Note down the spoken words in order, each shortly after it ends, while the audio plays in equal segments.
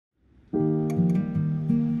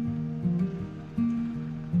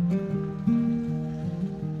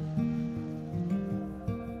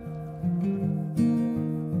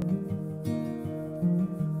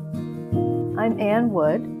I'm Ann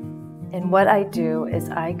Wood, and what I do is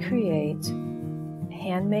I create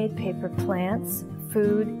handmade paper plants,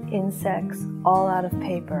 food, insects, all out of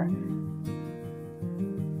paper.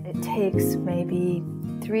 It takes maybe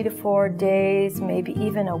 3 to 4 days, maybe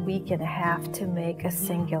even a week and a half to make a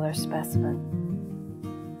singular specimen.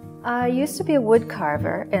 I used to be a wood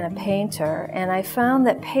carver and a painter, and I found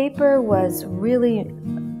that paper was really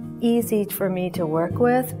easy for me to work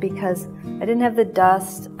with because I didn't have the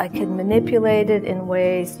dust. I could manipulate it in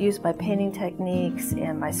ways, use my painting techniques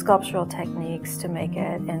and my sculptural techniques to make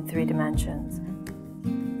it in 3 dimensions.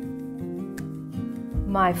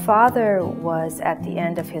 My father was at the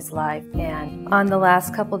end of his life, and on the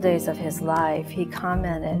last couple days of his life, he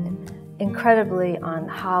commented incredibly on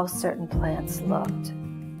how certain plants looked.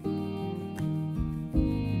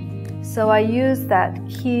 So I used that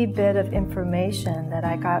key bit of information that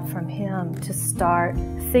I got from him to start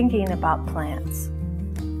thinking about plants.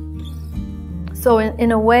 So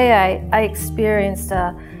in a way, I experienced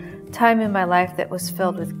a time in my life that was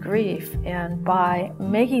filled with grief, and by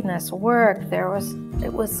making this work,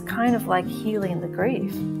 it was kind of like healing the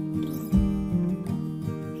grief.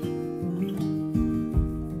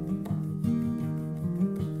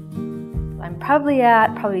 I'm probably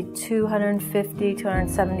at 250,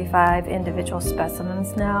 275 individual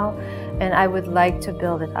specimens now, and I would like to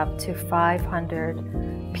build it up to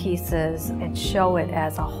 500 pieces and show it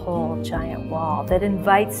as a whole giant wall that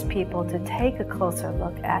invites people to take a closer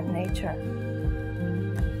look at nature.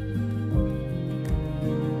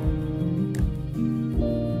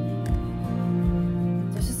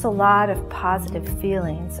 There's just a lot of positive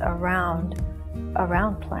feelings around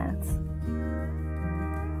plants.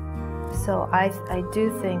 So I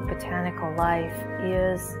do think botanical life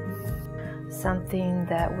is something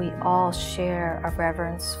that we all share a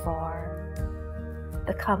reverence for.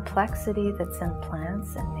 The complexity that's in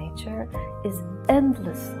plants and nature is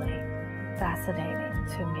endlessly fascinating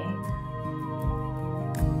to me.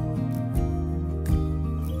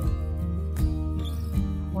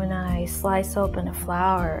 When I slice open a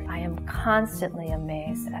flower, I am constantly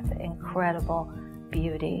amazed at the incredible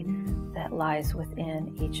beauty that lies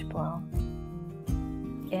within each bloom.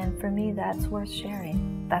 And for me, that's worth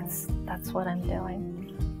sharing. That's what I'm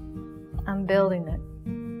doing. I'm building it.